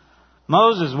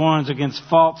 Moses warns against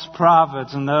false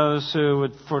prophets and those who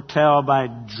would foretell by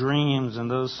dreams and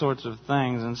those sorts of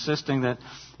things, insisting that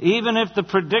even if the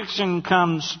prediction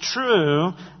comes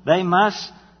true, they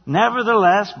must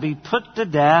nevertheless be put to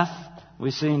death.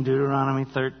 We see in Deuteronomy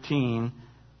 13,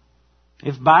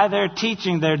 if by their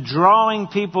teaching they're drawing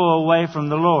people away from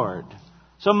the Lord.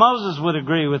 So Moses would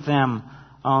agree with them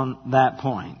on that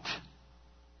point.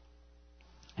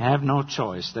 They have no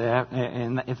choice.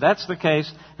 And if that's the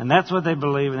case, and that's what they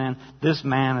believe in, this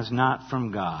man is not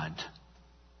from God.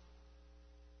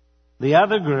 The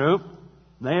other group,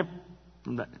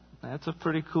 that's a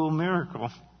pretty cool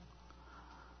miracle.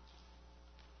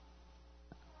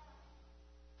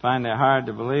 Find it hard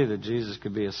to believe that Jesus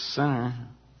could be a sinner.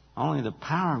 Only the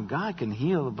power of God can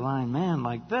heal a blind man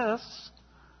like this.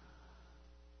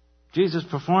 Jesus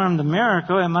performed the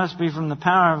miracle. It must be from the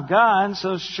power of God.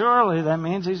 So surely that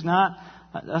means he's not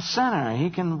a sinner. He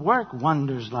can work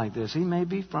wonders like this. He may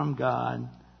be from God.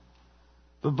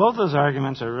 But both those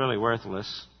arguments are really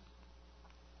worthless.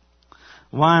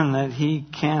 One, that he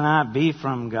cannot be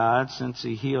from God since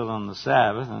he healed on the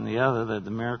Sabbath. And the other, that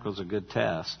the miracle's a good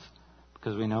test.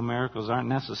 Because we know miracles aren't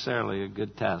necessarily a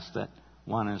good test that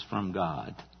one is from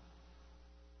God.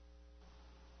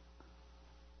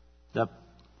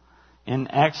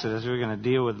 In Exodus, we're going to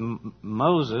deal with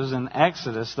Moses. In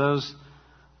Exodus,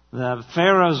 the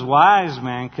Pharaoh's wise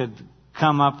men could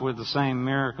come up with the same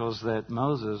miracles that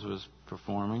Moses was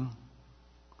performing.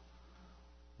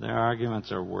 Their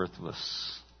arguments are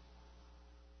worthless.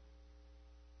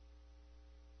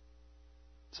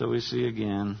 So we see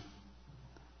again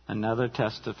another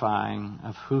testifying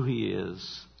of who he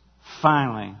is.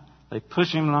 Finally, they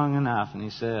push him long enough and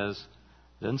he says,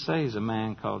 doesn't say he's a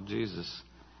man called Jesus.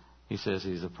 He says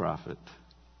he's a prophet.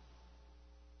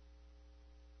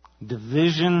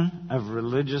 Division of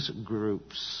religious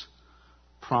groups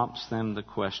prompts them to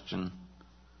question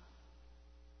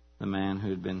the man who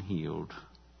had been healed.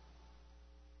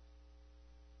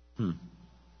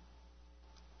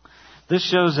 This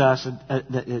shows us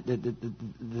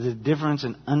the difference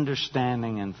in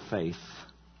understanding and faith.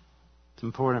 It's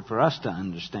important for us to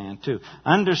understand too.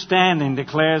 Understanding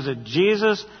declares that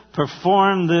Jesus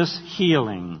performed this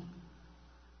healing.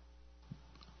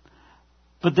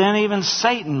 But then even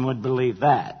Satan would believe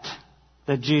that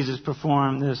Jesus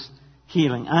performed this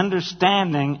healing.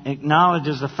 Understanding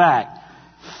acknowledges the fact.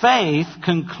 Faith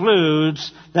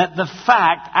concludes that the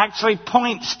fact actually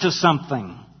points to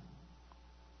something.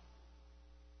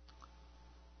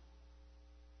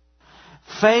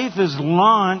 Faith is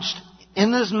launched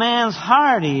in this man's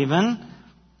heart even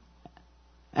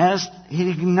as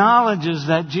he acknowledges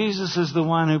that Jesus is the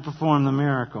one who performed the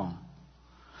miracle.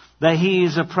 That he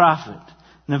is a prophet.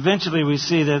 And eventually we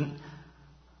see that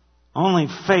only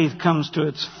faith comes to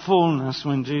its fullness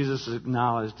when Jesus is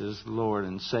acknowledged as Lord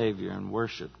and Savior and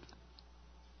worshipped.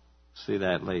 See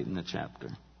that late in the chapter.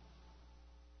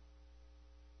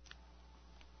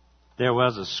 There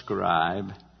was a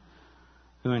scribe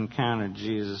who encountered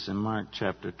Jesus in Mark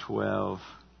chapter 12.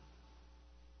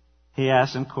 He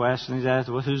asked him questions. He asked,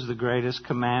 well, who's the greatest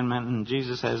commandment? And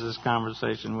Jesus has this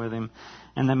conversation with him.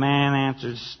 And the man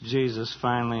answers Jesus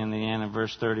finally in the end of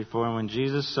verse 34. And when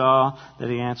Jesus saw that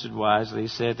he answered wisely, he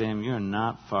said to him, you're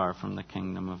not far from the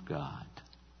kingdom of God.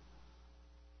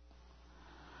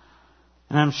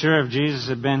 And I'm sure if Jesus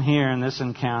had been here in this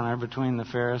encounter between the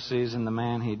Pharisees and the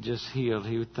man he'd just healed,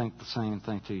 he would think the same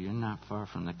thing too. You're not far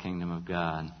from the kingdom of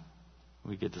God.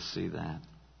 We get to see that.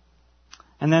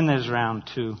 And then there's round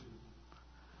 2.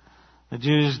 The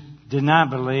Jews did not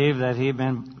believe that he had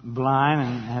been blind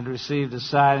and had received his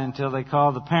sight until they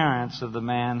called the parents of the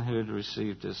man who had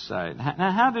received his sight.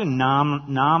 Now, how do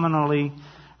nominally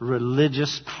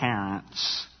religious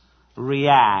parents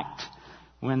react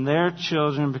when their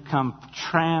children become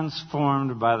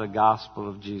transformed by the gospel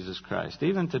of Jesus Christ?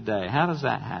 Even today, how does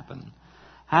that happen?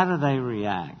 How do they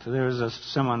react?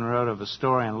 Someone wrote of a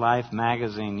story in Life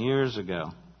magazine years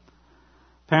ago.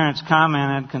 Parents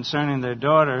commented concerning their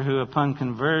daughter who, upon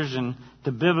conversion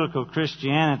to biblical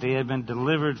Christianity, had been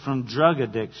delivered from drug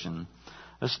addiction.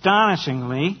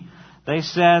 Astonishingly, they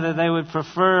said that they would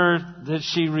prefer that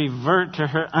she revert to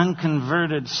her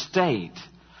unconverted state.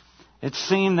 It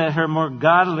seemed that her more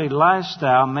godly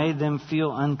lifestyle made them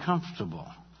feel uncomfortable.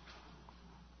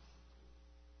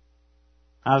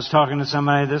 I was talking to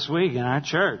somebody this week in our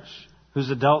church whose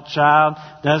adult child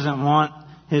doesn't want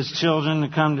his children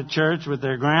to come to church with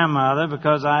their grandmother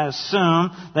because I assume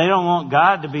they don't want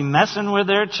God to be messing with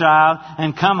their child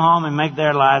and come home and make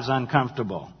their lives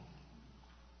uncomfortable.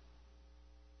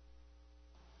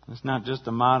 It's not just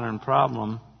a modern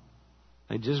problem.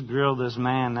 They just grilled this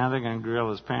man, now they're going to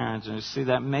grill his parents. And you see,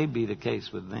 that may be the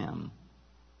case with them.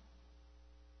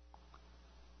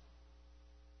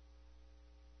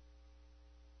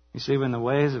 You see, when the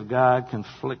ways of God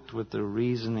conflict with the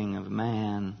reasoning of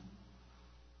man,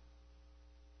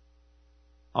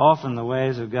 often the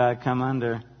ways of God come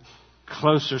under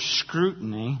closer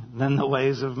scrutiny than the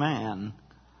ways of man.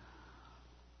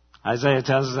 Isaiah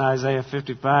tells us in Isaiah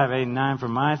 55, 8 and 9, "For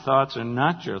my thoughts are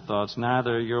not your thoughts,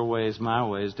 neither are your ways my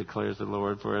ways, declares the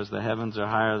Lord. For as the heavens are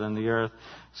higher than the earth,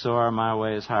 so are my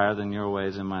ways higher than your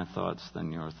ways, and my thoughts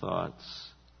than your thoughts."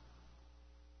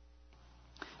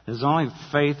 It is only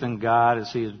faith in God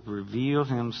as He has revealed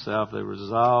Himself that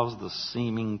resolves the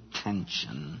seeming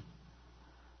tension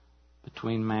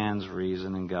between man's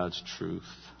reason and God's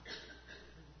truth.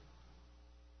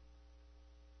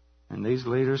 And these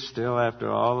leaders still,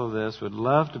 after all of this, would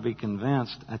love to be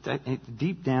convinced,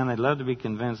 deep down they'd love to be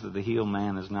convinced that the healed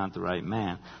man is not the right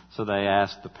man. So they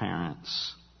asked the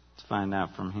parents to find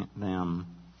out from them.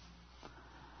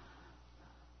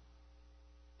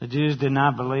 The Jews did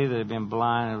not believe that he had been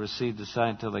blind and received the sight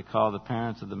until they called the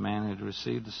parents of the man who had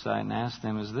received the sight and asked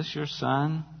them, "Is this your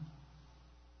son,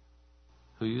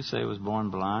 who you say was born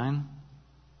blind?"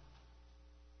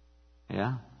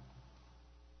 "Yeah.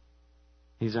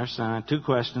 He's our son." Two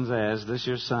questions they asked. "Is this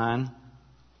your son?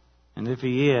 And if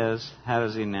he is, how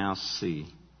does he now see?"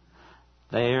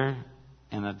 They're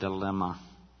in a dilemma.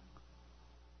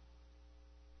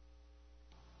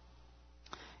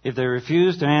 If they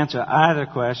refuse to answer either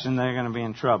question, they're going to be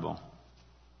in trouble.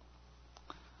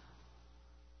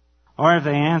 Or if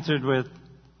they answered with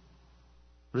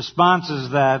responses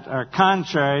that are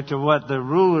contrary to what the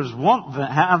rulers want them,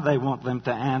 how they want them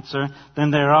to answer,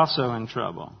 then they're also in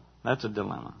trouble. That's a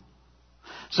dilemma.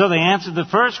 So they answered the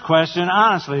first question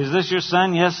honestly. "Is this your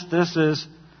son?" "Yes, this is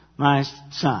my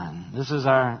son. This is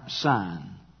our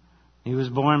son. He was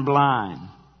born blind."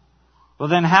 "Well,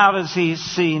 then how does he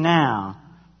see now?"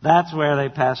 That's where they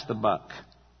passed the buck.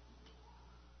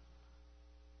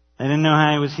 They didn't know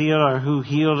how he was healed or who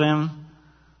healed him.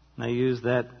 They used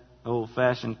that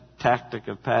old-fashioned tactic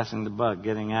of passing the buck,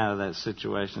 getting out of that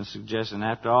situation, suggesting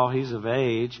after all, he's of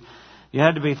age. You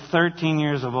had to be 13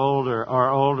 years of older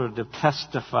or older to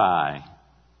testify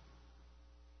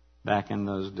back in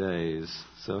those days.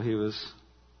 So he was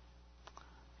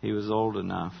old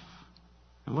enough.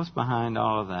 And what's behind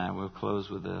all of that? We'll close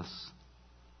with this.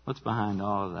 What's behind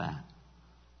all of that?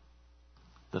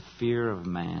 The fear of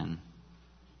man.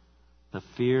 The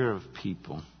fear of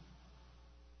people.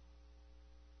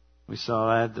 We saw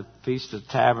that at the Feast of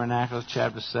Tabernacles,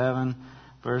 chapter 7,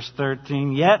 verse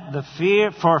 13. "Yet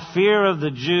for fear of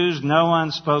the Jews, no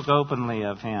one spoke openly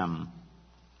of him."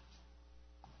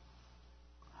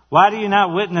 Why do you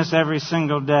not witness every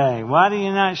single day? Why do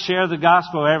you not share the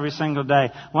gospel every single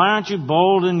day? Why aren't you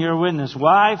bold in your witness?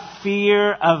 Why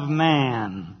fear of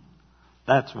man?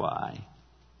 That's why.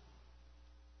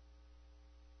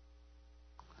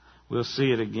 We'll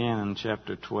see it again in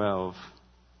chapter 12.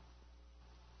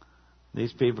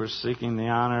 These people are seeking the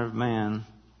honor of man.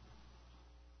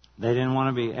 They didn't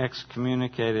want to be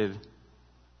excommunicated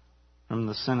from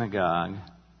the synagogue.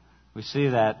 We see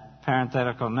that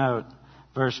parenthetical note.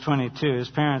 Verse 22, his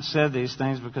parents said these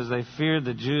things because they feared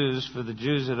the Jews, for the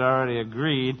Jews had already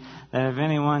agreed that if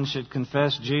anyone should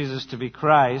confess Jesus to be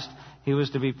Christ, he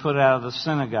was to be put out of the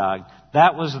synagogue.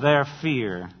 That was their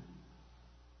fear.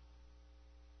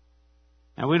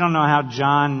 And we don't know how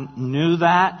John knew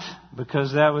that,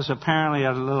 because that was apparently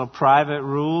a little private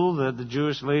rule that the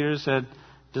Jewish leaders had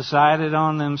decided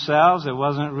on themselves. It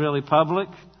wasn't really public.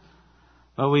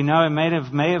 But we know it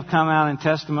may have come out in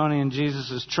testimony in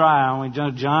Jesus' trial. We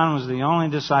know John was the only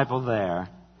disciple there.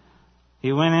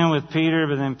 He went in with Peter,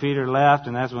 but then Peter left,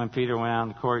 and that's when Peter went out in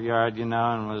the courtyard,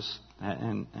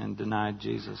 and denied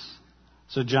Jesus.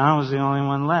 So John was the only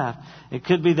one left. It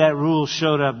could be that rule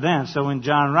showed up then. So when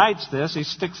John writes this, he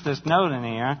sticks this note in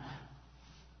here.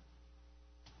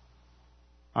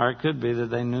 Or it could be that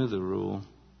they knew the rule.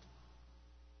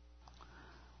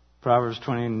 Proverbs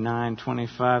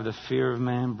 29:25, the fear of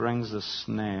man brings a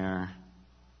snare.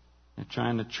 They're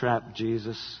trying to trap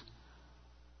Jesus.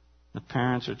 The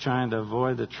parents are trying to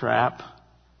avoid the trap.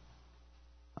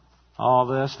 All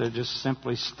this, they're just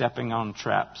simply stepping on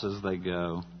traps as they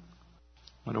go.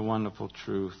 What a wonderful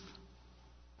truth.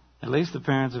 At least the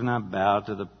parents have not bowed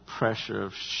to the pressure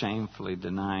of shamefully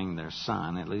denying their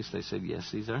son. At least they said, yes,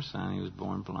 he's our son. He was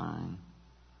born blind.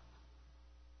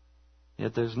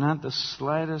 Yet there's not the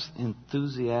slightest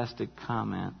enthusiastic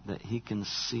comment that he can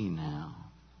see now.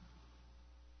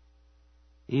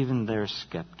 Even they're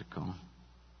skeptical.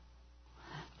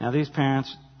 Now these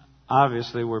parents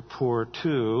obviously were poor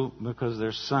too because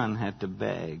their son had to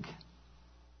beg.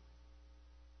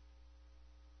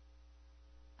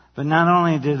 But not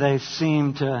only did they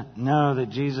seem to know that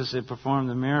Jesus had performed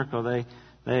the miracle,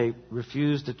 they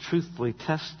refused to truthfully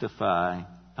testify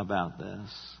about this.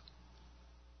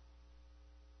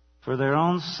 For their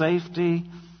own safety,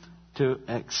 to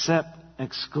accept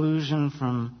exclusion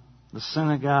from the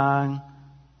synagogue,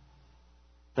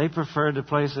 they preferred to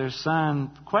place their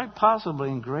son quite possibly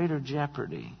in greater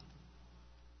jeopardy.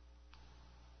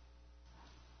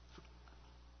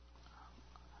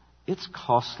 It's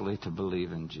costly to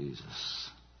believe in Jesus.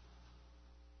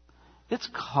 It's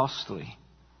costly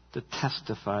to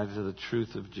testify to the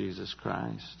truth of Jesus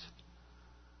Christ.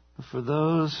 But for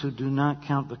those who do not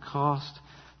count the cost,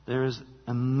 there is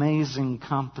amazing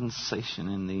compensation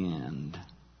in the end.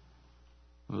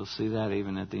 We'll see that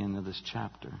even at the end of this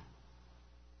chapter.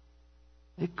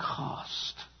 It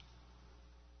cost.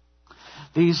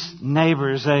 These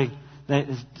neighbors,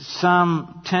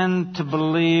 some tend to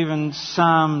believe and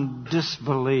some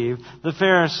disbelieve. The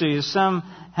Pharisees, some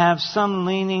have some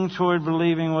leaning toward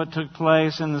believing what took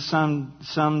place, and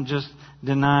some just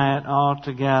deny it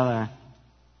altogether.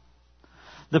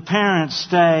 The parents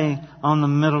stay on the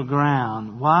middle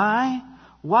ground. Why?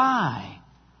 Why?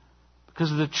 Because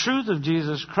the truth of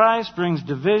Jesus Christ brings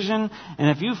division, and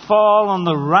if you fall on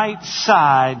the right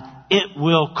side, it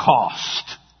will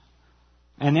cost.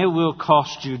 And it will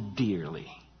cost you dearly.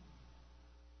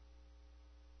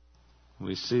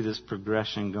 We see this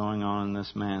progression going on in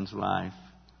this man's life.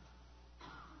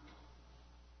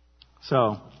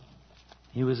 So,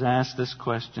 he was asked this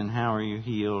question, how are you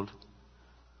healed?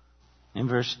 In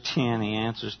verse 10, he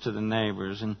answers to the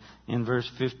neighbors. And in verse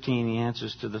 15, he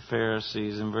answers to the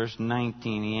Pharisees. In verse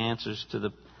 19, he answers to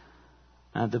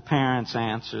the parents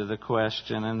answer the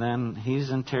question. And then he's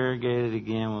interrogated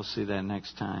again. We'll see that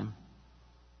next time.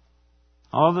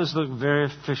 All this looked very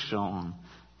official and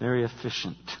very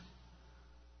efficient.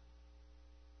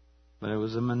 But it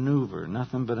was a maneuver,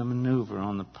 nothing but a maneuver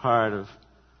on the part of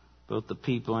both the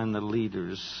people and the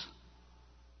leaders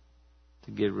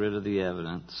to get rid of the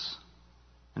evidence.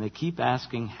 And they keep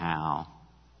asking how.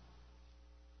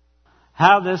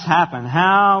 How this happened?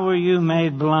 How were you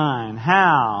made blind?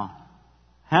 How?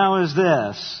 How is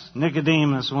this?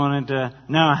 Nicodemus wanted to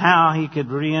know how he could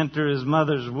re-enter his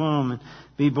mother's womb and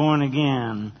be born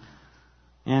again.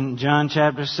 In John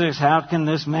chapter 6, how can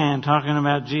this man, talking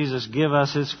about Jesus, give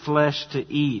us his flesh to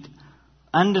eat?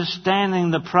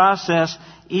 Understanding the process,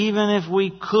 even if we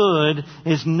could,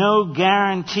 is no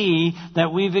guarantee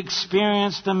that we've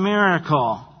experienced a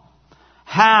miracle.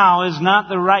 How is not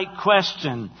the right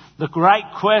question. The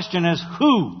right question is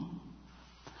who.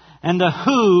 And the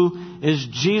who is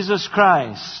Jesus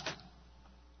Christ.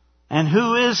 And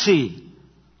who is He?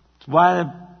 It's why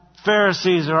the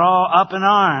Pharisees are all up in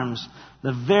arms.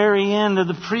 The very end of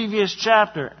the previous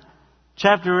chapter,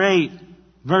 chapter 8,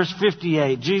 verse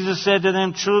 58. Jesus said to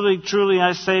them, truly, truly,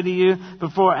 I say to you,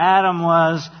 before Adam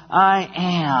was, I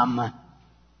am. The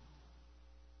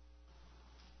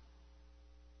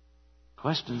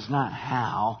question is not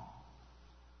how.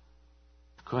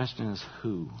 The question is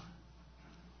who.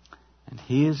 And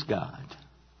He is God.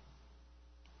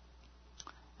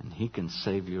 And He can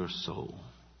save your soul.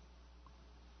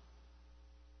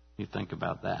 You think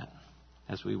about that.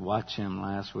 As we watch Him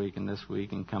last week and this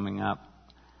week and coming up,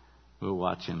 we'll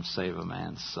watch Him save a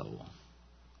man's soul.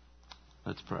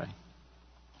 Let's pray.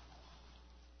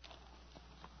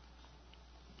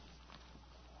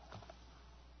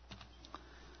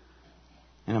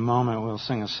 In a moment, we'll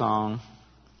sing a song.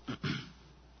 I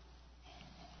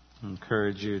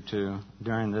encourage you to,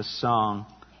 during this song,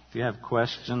 if you have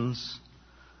questions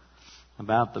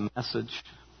about the message,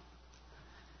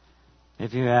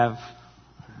 if you have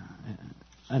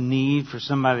a need for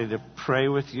somebody to pray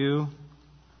with you,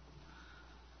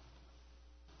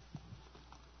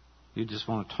 you just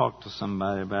want to talk to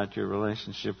somebody about your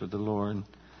relationship with the Lord,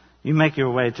 you make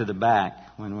your way to the back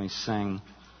when we sing.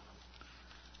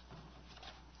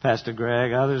 Pastor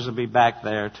Greg, others will be back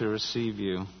there to receive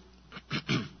you.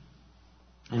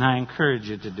 And I encourage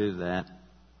you to do that.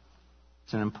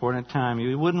 It's an important time.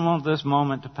 You wouldn't want this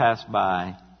moment to pass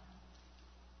by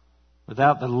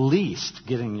without the least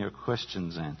getting your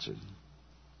questions answered,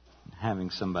 having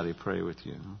somebody pray with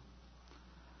you.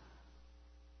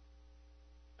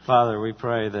 Father, we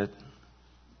pray that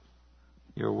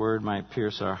your word might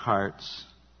pierce our hearts.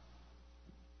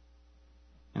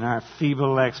 In our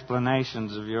feeble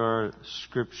explanations of your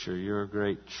scripture, your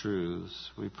great truths,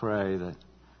 we pray that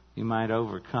you might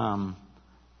overcome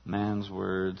man's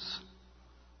words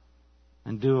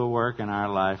and do a work in our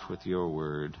life with your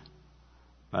word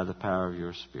by the power of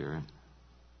your Spirit.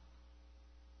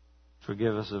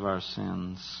 Forgive us of our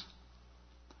sins.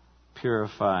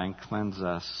 Purify and cleanse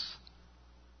us.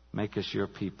 Make us your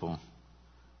people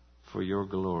for your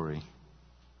glory.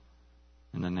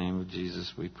 In the name of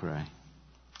Jesus we pray.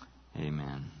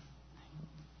 Amen.